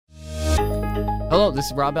Hello, this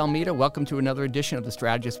is Rob Almeida. Welcome to another edition of the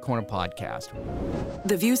Strategist Corner podcast.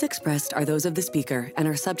 The views expressed are those of the speaker and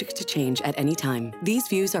are subject to change at any time. These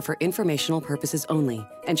views are for informational purposes only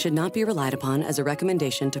and should not be relied upon as a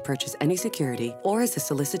recommendation to purchase any security or as a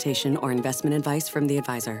solicitation or investment advice from the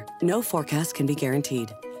advisor. No forecast can be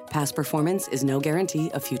guaranteed. Past performance is no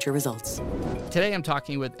guarantee of future results. Today I'm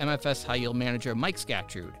talking with MFS High Yield Manager Mike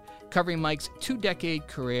Skatrud. Covering Mike's 2-decade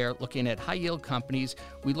career looking at high-yield companies,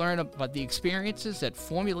 we learn about the experiences that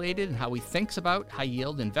formulated and how he thinks about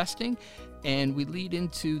high-yield investing, and we lead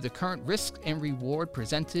into the current risk and reward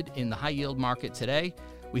presented in the high-yield market today.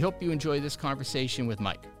 We hope you enjoy this conversation with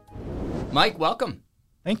Mike. Mike, welcome.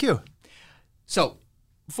 Thank you. So,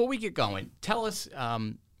 before we get going, tell us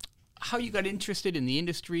how you got interested in the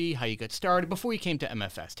industry, how you got started, before you came to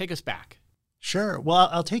MFS. Take us back. Sure. Well,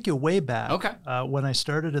 I'll take you way back. Okay. When I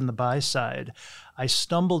started in the buy side, I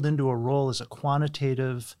stumbled into a role as a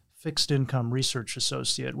quantitative fixed income research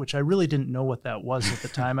associate, which I really didn't know what that was at the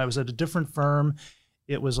time. I was at a different firm.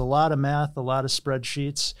 It was a lot of math, a lot of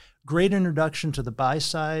spreadsheets. Great introduction to the buy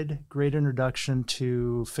side, great introduction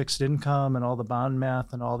to fixed income and all the bond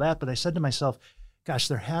math and all that. But I said to myself, gosh,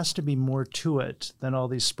 there has to be more to it than all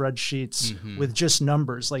these spreadsheets with just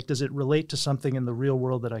numbers. Like, does it relate to something in the real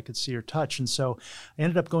world that I could see or touch? And so I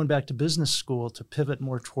ended up going back to business school to pivot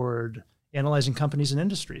more toward analyzing companies and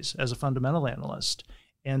industries as a fundamental analyst.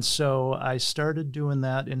 And so I started doing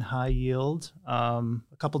that in high yield a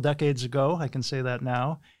couple decades ago. I can say that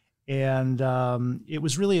now. And it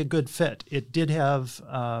was really a good fit. It did have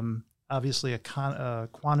obviously a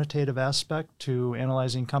quantitative aspect to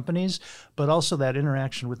analyzing companies, but also that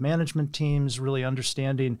interaction with management teams, really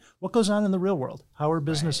understanding what goes on in the real world. How are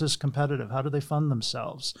businesses competitive? How do they fund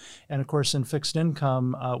themselves? And of course, in fixed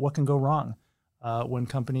income, what can go wrong when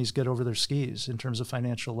companies get over their skis in terms of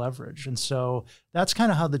financial leverage? And so that's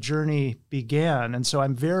kind of how the journey began. And so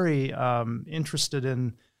I'm very interested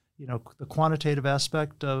in the quantitative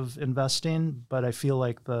aspect of investing, but I feel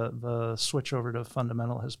like the switch over to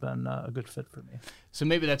fundamental has been a good fit for me. So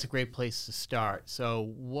maybe that's a great place to start.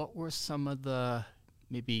 So what were some of the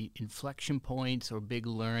maybe inflection points or big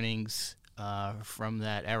learnings from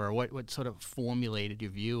that era? What sort of formulated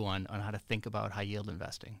your view on how to think about high yield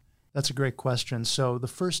investing? That's a great question. So the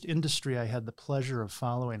first industry I had the pleasure of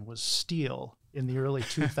following was steel in the early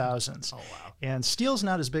 2000s. Oh, wow. And steel's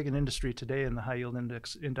not as big an industry today in the high yield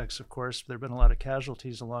index, of course. There have been a lot of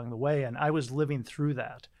casualties along the way. And I was living through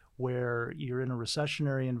that, where you're in a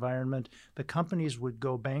recessionary environment. The companies would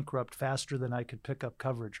go bankrupt faster than I could pick up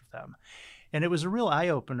coverage of them. And it was a real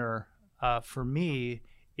eye-opener for me,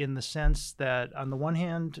 in the sense that on the one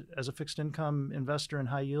hand, as a fixed income investor in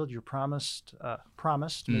high yield, you're promised,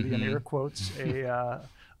 maybe in air quotes,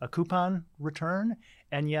 a coupon return.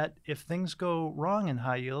 And yet, if things go wrong in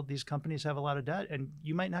high yield, these companies have a lot of debt and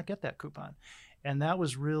you might not get that coupon. And that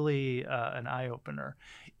was really an eye-opener.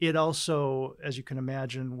 It also, as you can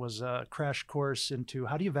imagine, was a crash course into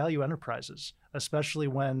how do you value enterprises, especially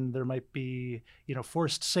when there might be,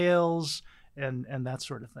 forced sales and that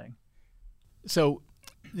sort of thing. So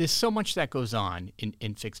there's so much that goes on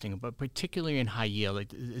in fixed income, but particularly in high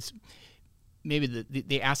yield. It's maybe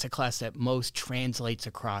the asset class that most translates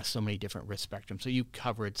across so many different risk spectrums. So you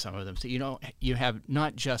covered some of them. So you have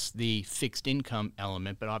not just the fixed income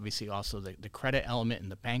element, but obviously also the credit element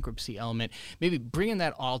and the bankruptcy element. Maybe bringing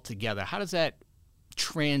that all together, how does that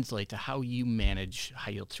translate to how you manage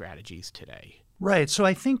high yield strategies today? Right. So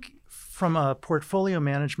I think from a portfolio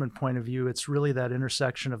management point of view, it's really that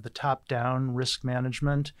intersection of the top-down risk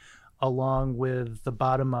management along with the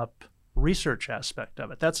bottom-up research aspect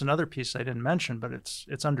of it. That's another piece I didn't mention, but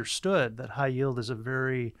it's understood that high yield is a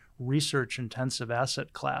very research-intensive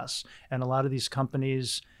asset class. And a lot of these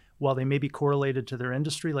companies, while they may be correlated to their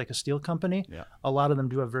industry, like a steel company, a lot of them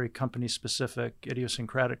do have very company-specific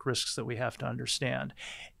idiosyncratic risks that we have to understand.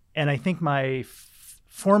 And I think my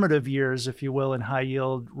formative years, if you will, in high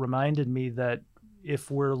yield reminded me that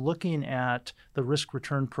if we're looking at the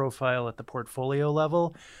risk-return profile at the portfolio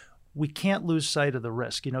level, we can't lose sight of the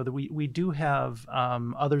risk. That we do have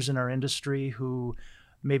others in our industry who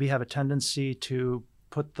maybe have a tendency to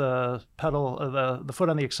put the foot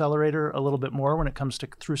on the accelerator a little bit more when it comes to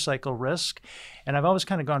through cycle risk. And I've always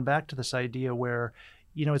kind of gone back to this idea where,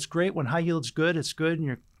 it's great when high yield's good, it's good, and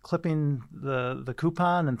you're clipping the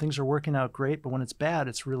coupon and things are working out great, but when it's bad,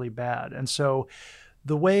 it's really bad. And so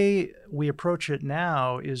the way we approach it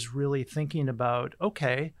now is really thinking about,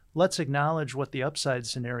 okay, let's acknowledge what the upside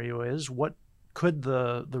scenario is. What could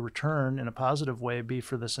the return in a positive way be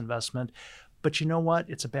for this investment? But you know what?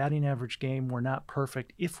 It's a batting average game. We're not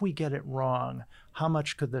perfect. If we get it wrong, how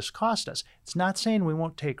much could this cost us? It's not saying we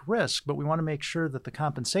won't take risk, but we want to make sure that the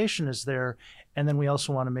compensation is there. And then we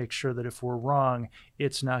also want to make sure that if we're wrong,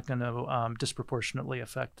 it's not going to disproportionately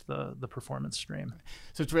affect the performance stream.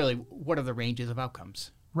 So it's really, what are the ranges of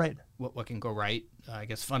outcomes? Right. What can go right? I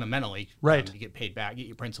guess fundamentally, right. You get paid back, get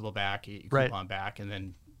your principal back, get your coupon back, and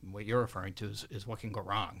then what you're referring to is what can go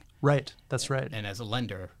wrong. Right. That's right. And as a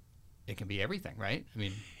lender, it can be everything, right? I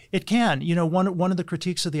mean, it can. You know, one of the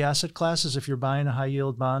critiques of the asset class is if you're buying a high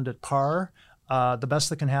yield bond at par, the best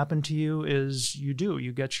that can happen to you is you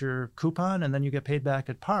get your coupon and then you get paid back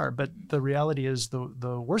at par. But the reality is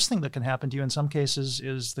the worst thing that can happen to you in some cases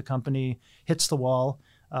is the company hits the wall,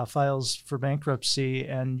 files for bankruptcy,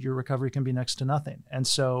 and your recovery can be next to nothing. And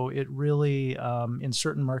so it really, in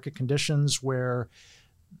certain market conditions where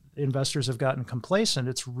investors have gotten complacent,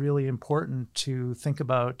 it's really important to think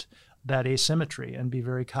about that asymmetry and be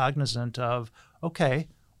very cognizant of, okay,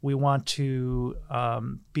 we want to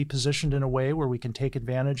be positioned in a way where we can take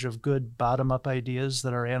advantage of good bottom-up ideas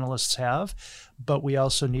that our analysts have, but we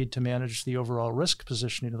also need to manage the overall risk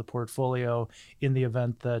positioning of the portfolio in the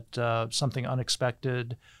event that something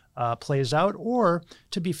unexpected plays out. Or,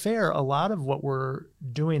 to be fair, a lot of what we're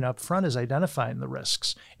doing up front is identifying the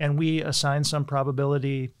risks, and we assign some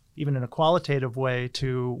probability, even in a qualitative way,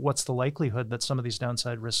 to what's the likelihood that some of these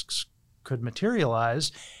downside risks could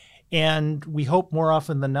materialize. And we hope more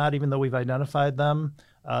often than not, even though we've identified them,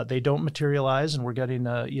 they don't materialize and we're getting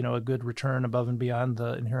a good return above and beyond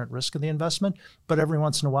the inherent risk of the investment. But every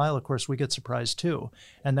once in a while, of course, we get surprised too.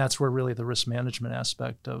 And that's where really the risk management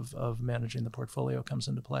aspect of managing the portfolio comes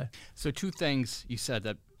into play. So two things you said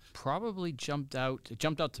that probably jumped out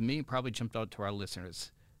to me, probably jumped out to our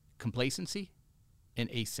listeners: complacency and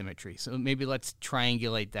asymmetry. So maybe let's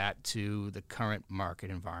triangulate that to the current market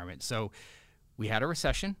environment. So we had a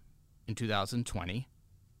recession in 2020.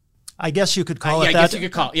 I guess you could call it that. I guess you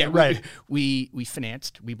could call it. Yeah, right. We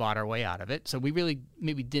financed, we bought our way out of it. So we really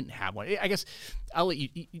maybe didn't have one. I guess I'll let you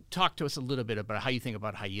talk to us a little bit about how you think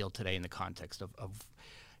about high yield today in the context of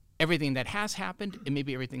everything that has happened and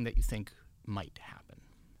maybe everything that you think might happen.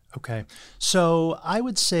 Okay. So I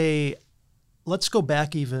would say, let's go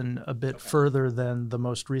back even a bit further than the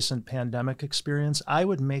most recent pandemic experience. I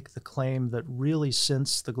would make the claim that really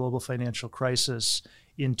since the global financial crisis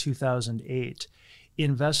in 2008,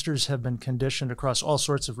 investors have been conditioned across all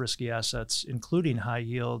sorts of risky assets, including high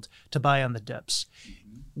yield, to buy on the dips.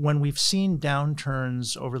 When we've seen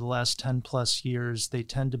downturns over the last 10 plus years, they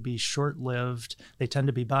tend to be short-lived. They tend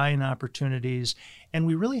to be buying opportunities. And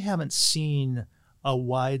we really haven't seen a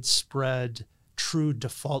widespread true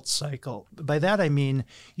default cycle. By that I mean,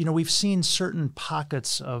 we've seen certain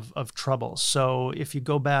pockets of trouble. So if you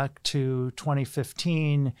go back to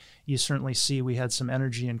 2015, you certainly see we had some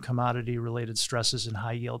energy and commodity related stresses in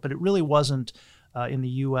high yield, but it really wasn't in the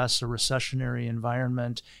US a recessionary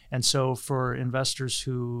environment. And so for investors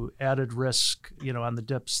who added risk, on the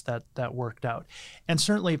dips, that worked out. And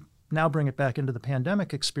certainly now bring it back into the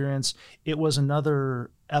pandemic experience, it was another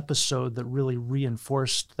episode that really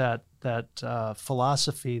reinforced that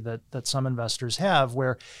philosophy that some investors have,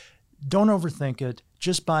 where don't overthink it,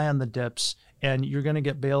 just buy on the dips, and you're going to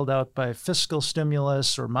get bailed out by fiscal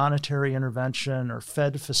stimulus or monetary intervention or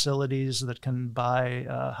Fed facilities that can buy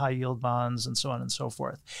high yield bonds and so on and so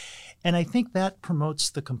forth. And I think that promotes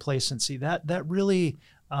the complacency. That really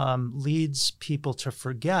leads people to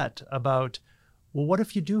forget about, well, what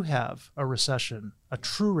if you do have a recession, a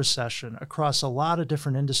true recession across a lot of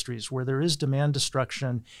different industries where there is demand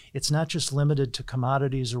destruction? It's not just limited to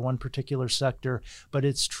commodities or one particular sector, but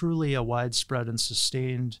it's truly a widespread and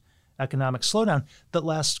sustained economic slowdown that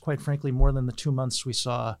lasts, quite frankly, more than the 2 months we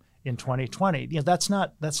saw in 2020. That's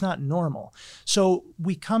not normal. So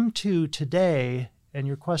we come to today, and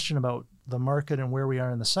your question about the market and where we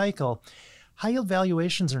are in the cycle, high yield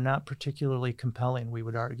valuations are not particularly compelling, we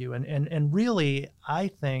would argue. And really, I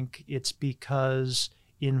think it's because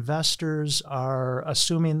investors are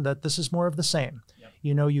assuming that this is more of the same.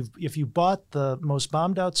 Yep. If you bought the most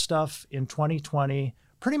bombed out stuff in 2020,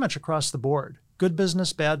 pretty much across the board, good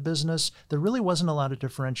business, bad business, there really wasn't a lot of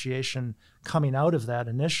differentiation coming out of that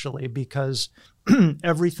initially because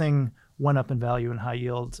everything went up in value in high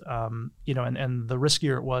yield, and the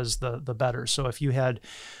riskier it was, the better. So if you had,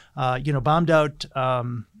 bombed out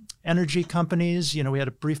energy companies, we had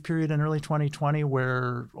a brief period in early 2020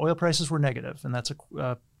 where oil prices were negative, and that's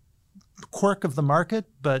a quirk of the market,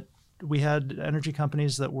 but we had energy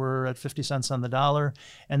companies that were at 50 cents on the dollar,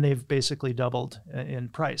 and they've basically doubled in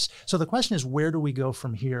price. So the question is, where do we go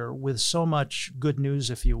from here with so much good news,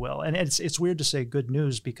 if you will? And it's weird to say good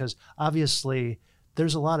news because obviously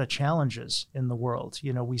there's a lot of challenges in the world.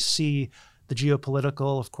 You know, we see the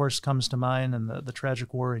geopolitical, of course, comes to mind, and the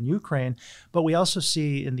tragic war in Ukraine. But we also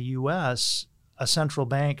see in the U.S. a central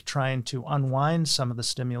bank trying to unwind some of the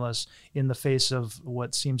stimulus in the face of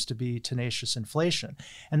what seems to be tenacious inflation.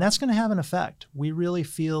 And that's going to have an effect. We really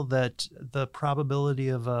feel that the probability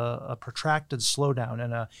of a protracted slowdown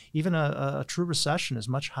and even a true recession is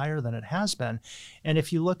much higher than it has been. And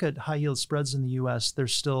if you look at high yield spreads in the U.S., they're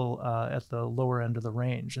still at the lower end of the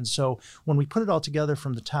range. And so when we put it all together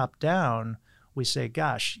from the top down, we say,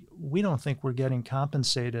 gosh, we don't think we're getting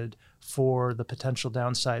compensated for the potential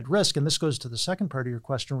downside risk. And this goes to the second part of your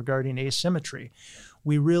question regarding asymmetry.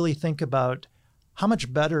 We really think about how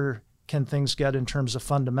much better can things get in terms of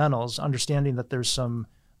fundamentals, understanding that there's some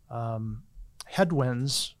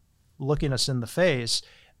headwinds looking us in the face,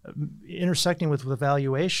 intersecting with the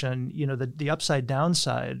valuation. You know, the upside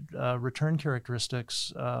downside return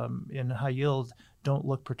characteristics in high yield don't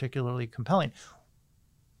look particularly compelling.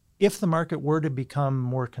 If the market were to become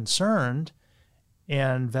more concerned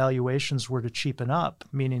and valuations were to cheapen up,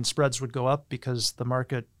 meaning spreads would go up because the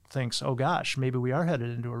market thinks, oh gosh, maybe we are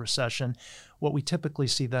headed into a recession, what we typically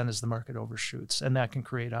see then is the market overshoots, and that can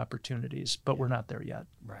create opportunities, but we're not there yet.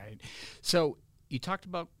 Right. So you talked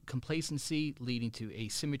about complacency leading to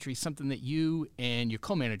asymmetry, something that you and your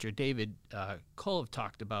co-manager, David Cole, have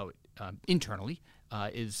talked about internally,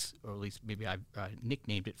 is, or at least maybe I've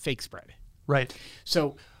nicknamed it, fake spread. Right.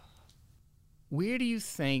 So where do you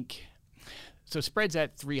think, so spreads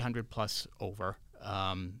at 300 plus over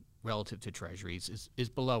relative to treasuries is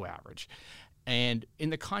below average. And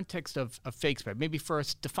in the context of fake spread, maybe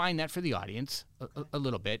first define that for the audience a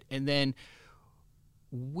little bit. And then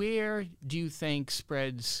where do you think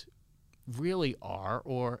spreads really are,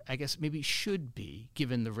 or I guess maybe should be,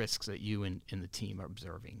 given the risks that you and the team are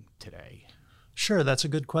observing today? Sure, that's a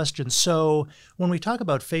good question. So when we talk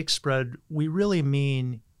about fake spread, we really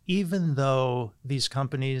mean even though these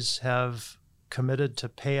companies have committed to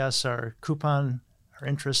pay us our coupon, our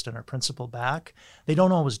interest, and our principal back, they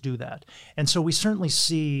don't always do that. And so we certainly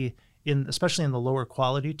see, especially in the lower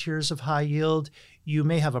quality tiers of high yield, you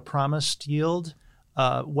may have a promised yield.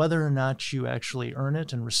 Whether or not you actually earn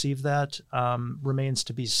it and receive that remains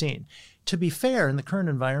to be seen. To be fair, in the current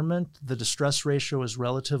environment, the distress ratio is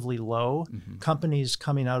relatively low. Mm-hmm. Companies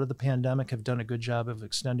coming out of the pandemic have done a good job of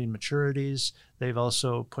extending maturities. They've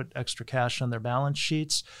also put extra cash on their balance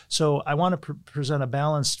sheets. So I want to present a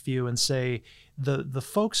balanced view and say the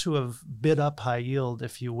folks who have bid up high yield,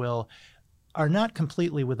 if you will, are not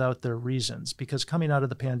completely without their reasons, because coming out of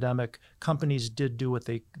the pandemic, companies did do what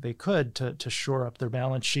they could to shore up their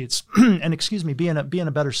balance sheets and, be in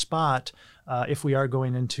a better spot if we are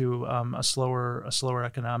going into a slower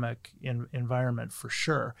economic environment, for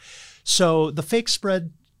sure. So the fake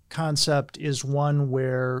spread concept is one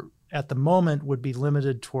where at the moment would be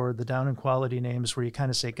limited toward the down in quality names where you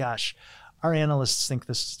kind of say, gosh, our analysts think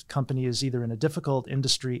this company is either in a difficult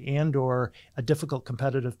industry and or a difficult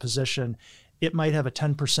competitive position. It might have a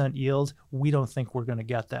 10% yield. We don't think we're going to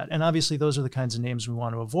get that. And obviously, those are the kinds of names we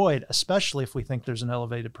want to avoid, especially if we think there's an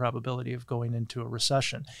elevated probability of going into a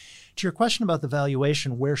recession. To your question about the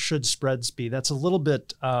valuation, where should spreads be? That's a little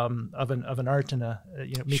bit of an art and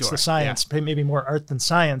meets Sure, the science, maybe more art than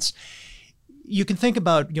science. You can think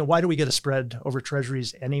about, why do we get a spread over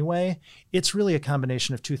treasuries anyway? It's really a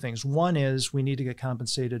combination of two things. One is we need to get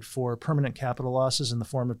compensated for permanent capital losses in the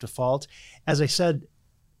form of default. As I said,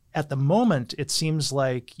 at the moment, it seems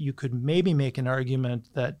like you could maybe make an argument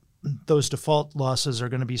that those default losses are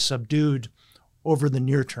going to be subdued over the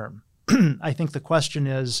near term. I think the question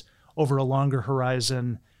is, over a longer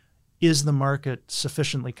horizon, is the market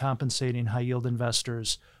sufficiently compensating high yield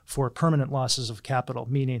investors for permanent losses of capital,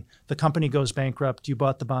 meaning the company goes bankrupt, you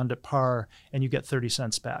bought the bond at par, and you get 30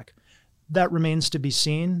 cents back? That remains to be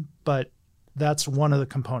seen, but that's one of the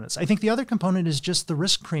components. I think the other component is just the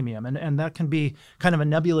risk premium, and that can be kind of a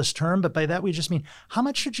nebulous term, but by that we just mean how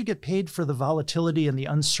much should you get paid for the volatility and the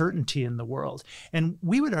uncertainty in the world? And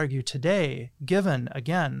we would argue today, given,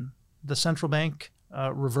 again, the central bank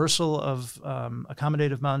reversal of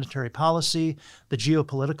accommodative monetary policy, the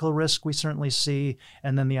geopolitical risk we certainly see,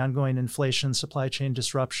 and then the ongoing inflation, supply chain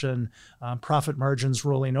disruption, profit margins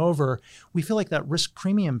rolling over, we feel like that risk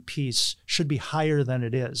premium piece should be higher than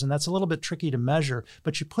it is. And that's a little bit tricky to measure,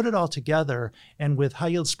 but you put it all together, and with high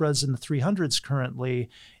yield spreads in the 300s currently,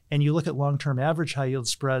 and you look at long-term average high yield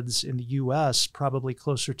spreads in the U.S., probably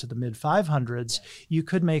closer to the mid 500s, you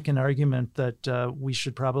could make an argument that we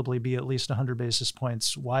should probably be at least 100 basis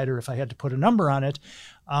points wider if I had to put a number on it.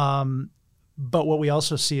 But what we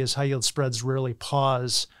also see is high yield spreads rarely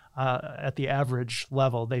pause at the average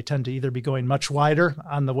level. They tend to either be going much wider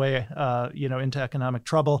on the way into economic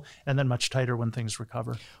trouble and then much tighter when things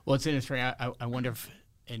recover. Well, it's interesting. I wonder if,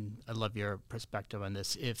 and I love your perspective on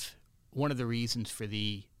this, if one of the reasons for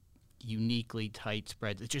the uniquely tight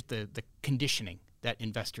spreads is just the conditioning that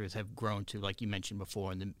investors have grown to, like you mentioned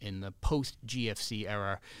before, in the post-GFC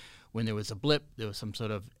era, when there was a blip, there was some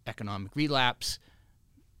sort of economic relapse,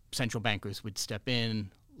 central bankers would step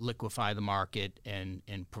in, liquefy the market, and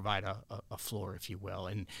provide a floor, if you will.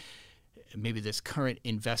 And maybe this current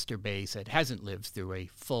investor base that hasn't lived through a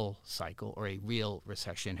full cycle or a real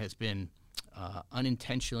recession has been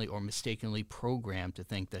unintentionally or mistakenly programmed to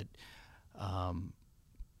think that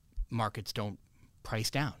markets don't price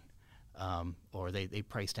down, or they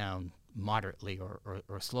price down moderately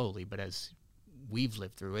or slowly. But as we've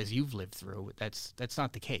lived through, as you've lived through, that's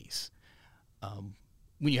not the case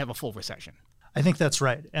when you have a full recession. I think that's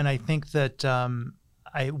right. And I think that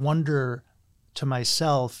I wonder to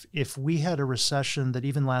myself, if we had a recession that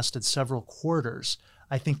even lasted several quarters,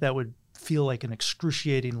 I think that would feel like an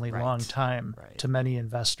excruciatingly long time to many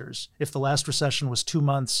investors. If the last recession was 2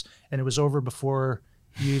 months and it was over before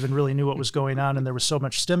you even really knew what was going on and there was so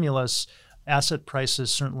much stimulus, asset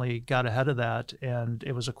prices certainly got ahead of that, and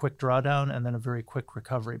it was a quick drawdown and then a very quick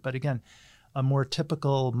recovery. But again, a more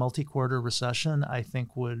typical multi-quarter recession, I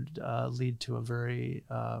think, would lead to a very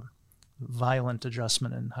violent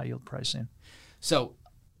adjustment in high-yield pricing. So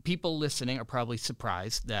people listening are probably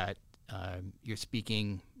surprised that you're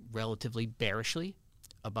speaking relatively bearishly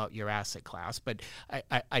about your asset class. But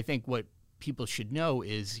I think what people should know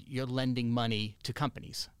is you're lending money to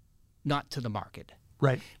companies, not to the market.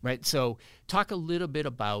 Right. So talk a little bit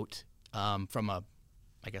about, from a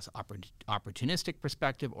opportunistic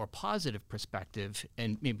perspective or positive perspective,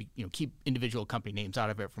 and maybe keep individual company names out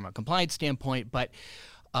of it from a compliance standpoint, but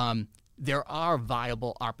there are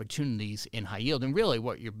viable opportunities in high yield, and really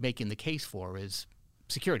what you're making the case for is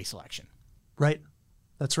security selection. Right,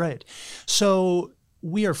 that's right. So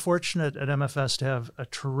we are fortunate at MFS to have a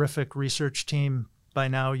terrific research team. By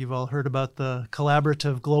now, you've all heard about the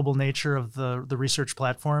collaborative global nature of the research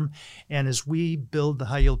platform. And as we build the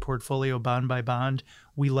high yield portfolio bond by bond,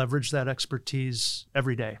 we leverage that expertise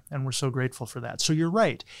every day. And we're so grateful for that. So you're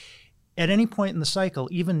right. At any point in the cycle,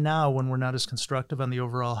 even now when we're not as constructive on the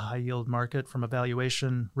overall high yield market from a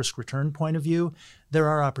valuation risk return point of view, there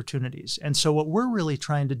are opportunities. And so what we're really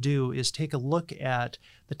trying to do is take a look at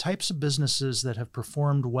the types of businesses that have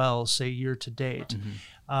performed well, say year to date,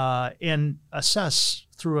 and assess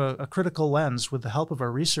through a critical lens with the help of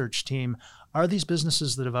our research team, are these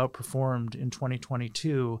businesses that have outperformed in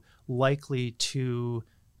 2022 likely to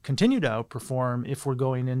continue to outperform if we're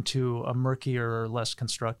going into a murkier or less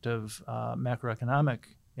constructive macroeconomic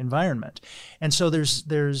environment. And so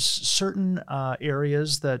there's certain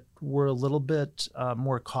areas that we're a little bit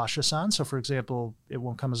more cautious on. So for example, it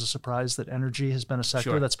won't come as a surprise that energy has been a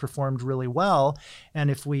sector that's performed really well. And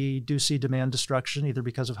if we do see demand destruction, either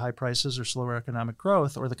because of high prices or slower economic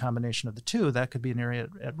growth, or the combination of the two, that could be an area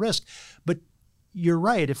at risk. But you're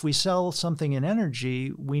right, if we sell something in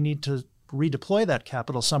energy, we need to redeploy that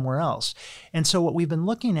capital somewhere else. And so what we've been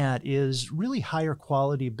looking at is really higher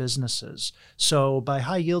quality businesses. So by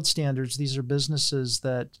high yield standards, these are businesses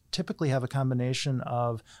that typically have a combination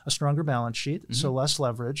of a stronger balance sheet, so less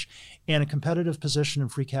leverage, and a competitive position and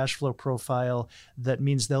free cash flow profile that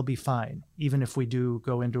means they'll be fine, even if we do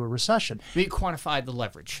go into a recession. Maybe quantify the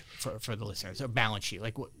leverage for the listeners, or balance sheet,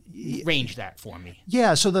 range that for me.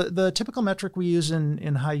 Yeah, so the typical metric we use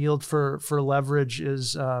in high yield for leverage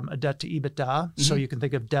is a debt to EBITDA. So you can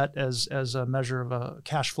think of debt as a measure of a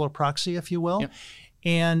cash flow proxy, if you will. Yep.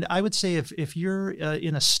 And I would say if you're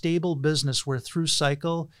in a stable business where through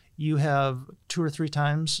cycle you have 2 or 3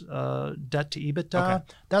 times debt to EBITDA,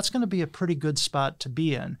 that's going to be a pretty good spot to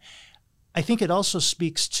be in. I think it also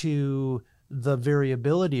speaks to the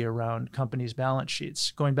variability around companies' balance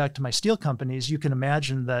sheets. Going back to my steel companies, you can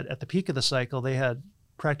imagine that at the peak of the cycle, they had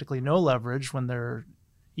practically no leverage when their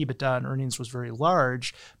EBITDA and earnings was very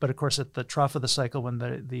large. But of course, at the trough of the cycle, when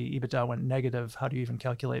the EBITDA went negative, how do you even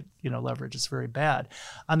calculate leverage? It's very bad.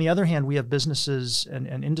 On the other hand, we have businesses and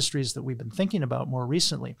industries that we've been thinking about more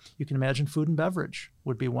recently. You can imagine food and beverage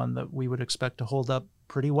would be one that we would expect to hold up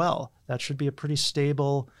pretty well. That should be a pretty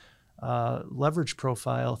stable leverage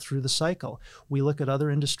profile through the cycle. We look at other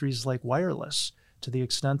industries like wireless, to the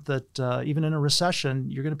extent that even in a recession,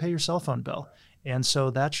 you're going to pay your cell phone bill. And so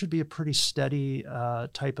that should be a pretty steady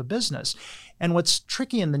type of business. And what's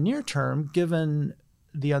tricky in the near term, given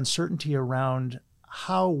the uncertainty around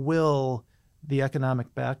how will the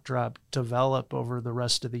economic backdrop develop over the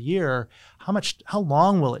rest of the year, how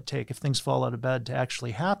long will it take if things fall out of bed to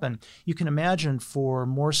actually happen? You can imagine for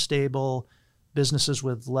more stable businesses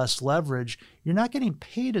with less leverage, you're not getting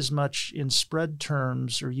paid as much in spread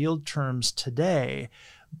terms or yield terms today.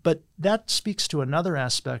 But that speaks to another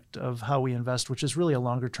aspect of how we invest, which is really a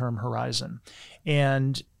longer term horizon.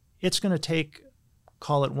 And it's going to take,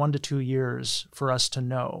 call it 1 to 2 years for us to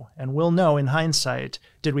know. And we'll know in hindsight,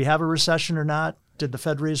 did we have a recession or not? Did the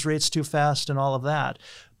Fed raise rates too fast and all of that?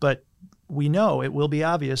 But we know it will be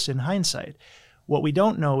obvious in hindsight. What we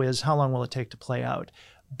don't know is how long will it take to play out.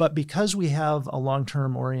 But because we have a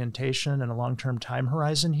long-term orientation and a long-term time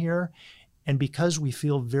horizon here, and because we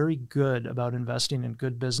feel very good about investing in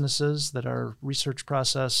good businesses that our research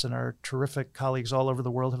process and our terrific colleagues all over the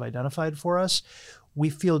world have identified for us, we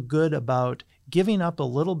feel good about giving up a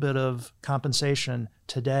little bit of compensation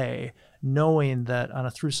today, knowing that on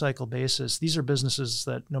a through-cycle basis, these are businesses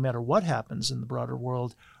that no matter what happens in the broader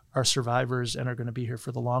world are survivors and are going to be here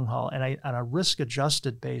for the long haul. And on a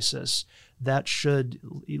risk-adjusted basis, that should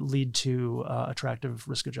lead to attractive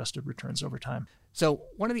risk-adjusted returns over time. So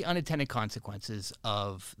one of the unintended consequences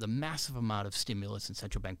of the massive amount of stimulus and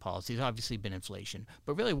central bank policy has obviously been inflation.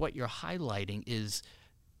 But really what you're highlighting is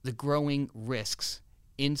the growing risks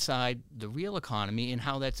inside the real economy and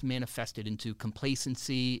how that's manifested into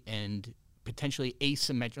complacency and potentially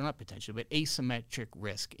asymmetric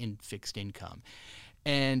risk in fixed income.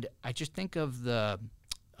 And I just think of the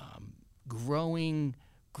growing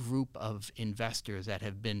group of investors that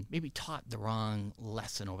have been maybe taught the wrong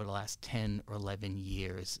lesson over the last 10 or 11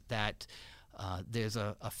 years, that there's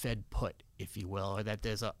a Fed put, if you will, or that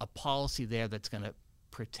there's a policy there that's going to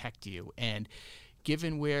protect you. And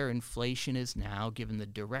given where inflation is now, given the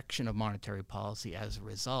direction of monetary policy as a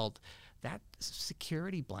result, that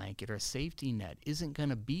security blanket or safety net isn't going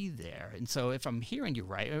to be there. And so if I'm hearing you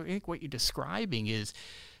right, I think what you're describing is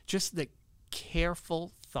just the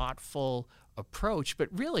careful, thoughtful approach, but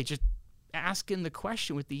really just asking the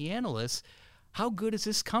question with the analysts, how good is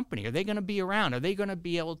this company? Are they going to be around? Are they going to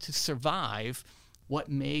be able to survive what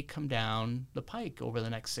may come down the pike over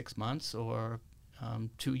the next 6 months or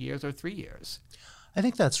 2 years or 3 years? I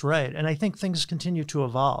think that's right. And I think things continue to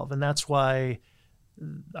evolve. And that's why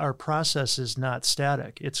our process is not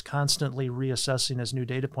static. It's constantly reassessing as new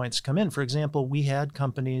data points come in. For example, we had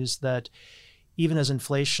companies that even as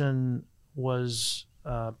inflation was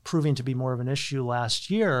proving to be more of an issue last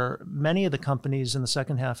year, many of the companies in the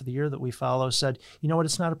second half of the year that we follow said, you know what,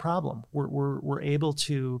 it's not a problem. We're able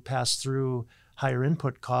to pass through higher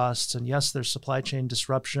input costs. And yes, there's supply chain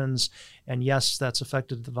disruptions. And yes, that's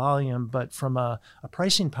affected the volume. But from a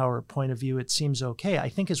pricing power point of view, it seems okay. I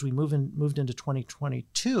think as we moved into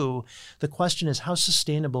 2022, the question is how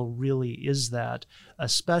sustainable really is that,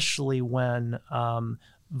 especially when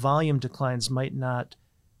volume declines might not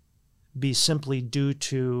be simply due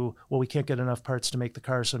to, well, we can't get enough parts to make the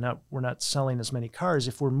car, so now we're not selling as many cars.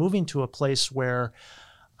 If we're moving to a place where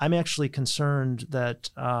I'm actually concerned that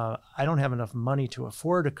I don't have enough money to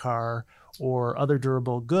afford a car or other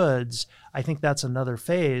durable goods, I think that's another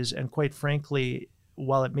phase. And quite frankly,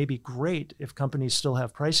 while it may be great if companies still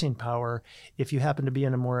have pricing power, if you happen to be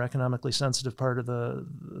in a more economically sensitive part of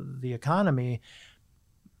the economy,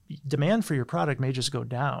 demand for your product may just go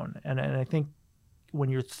down. And I think when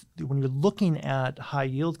you're looking at high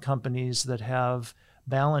yield companies that have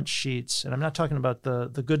balance sheets, and I'm not talking about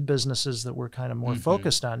the good businesses that we're kind of more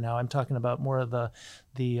focused on now. I'm talking about more of the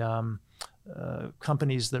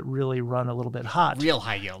companies that really run a little bit hot. Real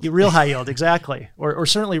high yield. Real high yield, exactly. Or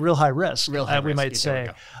certainly real high risk, real high we risk, might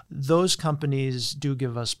say. Those companies do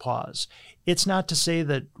give us pause. It's not to say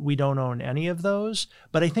that we don't own any of those,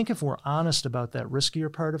 but I think if we're honest about that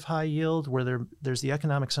riskier part of high yield, where there's the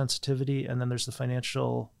economic sensitivity and then there's the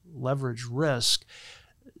financial leverage risk,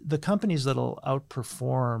 the companies that'll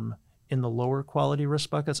outperform in the lower quality risk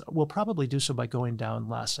buckets will probably do so by going down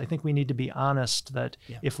less. I think we need to be honest that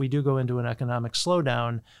if we do go into an economic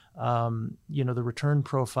slowdown, the return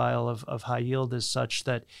profile of high yield is such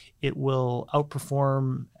that it will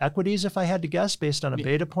outperform equities, if I had to guess, based on a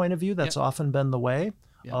beta point of view. That's often been the way.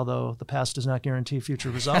 Yeah. Although the past does not guarantee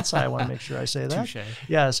future results. I want to make sure I say that. Touché.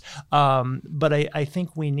 Yes. But I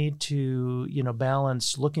think we need to,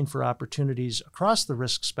 balance looking for opportunities across the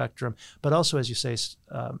risk spectrum, but also, as you say,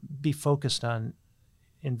 be focused on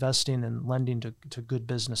investing and lending to good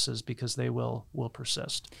businesses because they will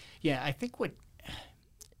persist. Yeah, I think what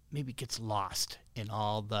maybe gets lost in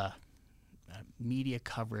all the media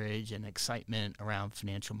coverage and excitement around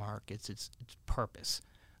financial markets. It's purpose.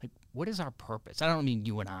 Like, what is our purpose? I don't mean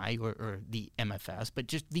you and I or the MFS, but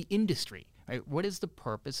just the industry, right? What is the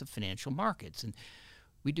purpose of financial markets? And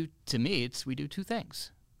we do two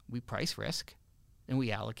things. We price risk, and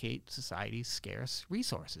we allocate society's scarce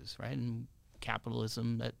resources, right? And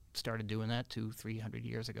capitalism that started doing that 200-300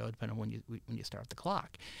 years ago, depending on when you start the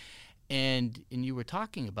clock. And you were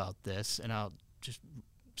talking about this, and I'll just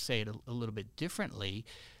say it a little bit differently.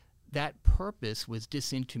 That purpose was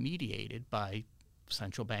disintermediated by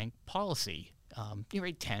central bank policy,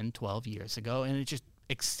 10, 12 years ago, and it just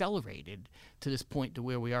accelerated to this point to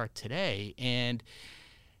where we are today. And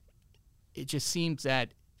it just seems that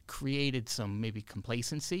created some maybe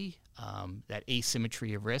complacency, that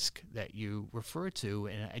asymmetry of risk that you refer to.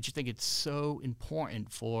 And I just think it's so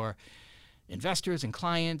important for investors and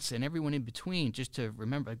clients and everyone in between just to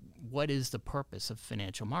remember, what is the purpose of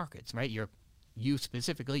financial markets, right? You're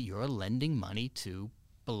lending money to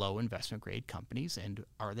below investment grade companies, and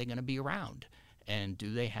are they going to be around? And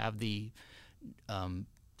do they have the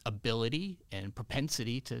ability and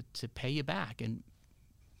propensity to pay you back? And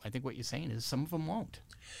I think what you're saying is some of them won't.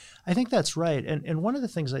 I think that's right. And one of the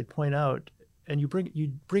things I'd point out, and you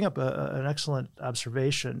bring up an excellent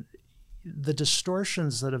observation, the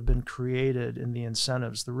distortions that have been created in the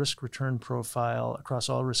incentives, the risk-return profile across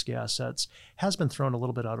all risky assets has been thrown a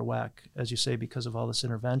little bit out of whack, as you say, because of all this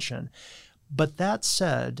intervention. But that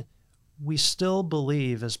said, we still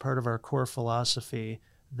believe, as part of our core philosophy,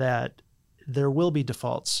 that there will be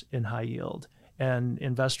defaults in high yield, and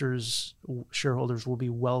investors, shareholders will be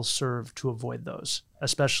well served to avoid those,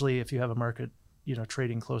 especially if you have a market,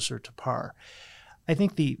 trading closer to par. I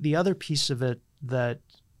think the other piece of it that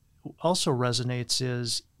also resonates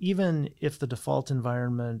is, even if the default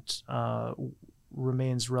environment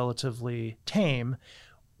remains relatively tame,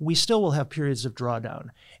 we still will have periods of drawdown.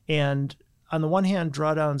 And on the one hand,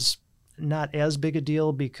 drawdown's not as big a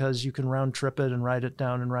deal because you can round trip it and write it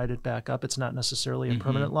down and write it back up. It's not necessarily a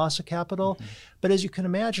permanent loss of capital. But as you can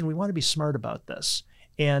imagine, we want to be smart about this.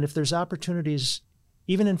 And if there's opportunities,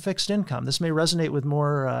 even in fixed income, this may resonate with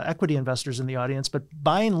more equity investors in the audience, but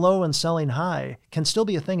buying low and selling high can still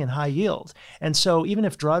be a thing in high yield. And so even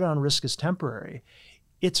if drawdown risk is temporary,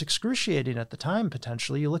 it's excruciating at the time,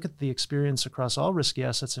 potentially. You look at the experience across all risky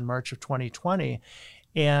assets in March of 2020,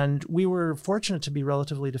 and we were fortunate to be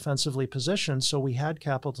relatively defensively positioned, so we had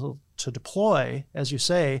capital to deploy, as you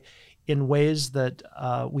say, in ways that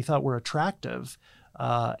we thought were attractive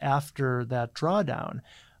after that drawdown.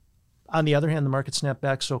 On the other hand, the market snapped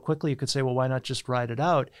back so quickly, you could say, well, why not just ride it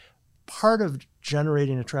out? Part of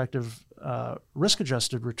generating attractive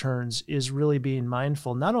risk-adjusted returns is really being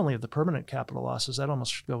mindful not only of the permanent capital losses, that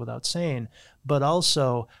almost should go without saying, but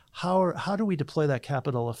also how do we deploy that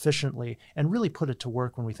capital efficiently and really put it to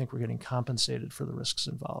work when we think we're getting compensated for the risks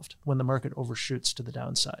involved, when the market overshoots to the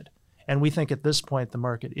downside. And we think at this point the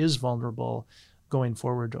market is vulnerable going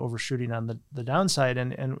forward to overshooting on the downside,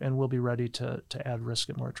 and we'll be ready to add risk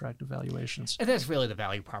at more attractive valuations. And that's really the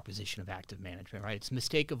value proposition of active management, right? It's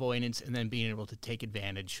mistake avoidance and then being able to take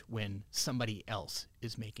advantage when somebody else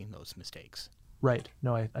is making those mistakes. Right.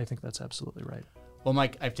 No, I think that's absolutely right. Well,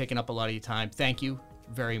 Mike, I've taken up a lot of your time. Thank you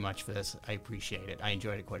very much for this. I appreciate it. I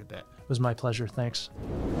enjoyed it quite a bit. It was my pleasure. Thanks.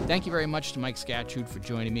 Thank you very much to Mike Skatrud for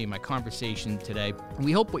joining me in my conversation today.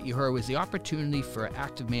 We hope what you heard was the opportunity for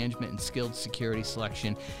active management and skilled security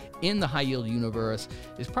selection in the high yield universe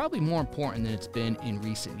is probably more important than it's been in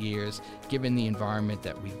recent years, given the environment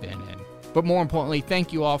that we've been in. But more importantly,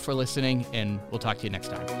 thank you all for listening, and we'll talk to you next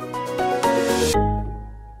time.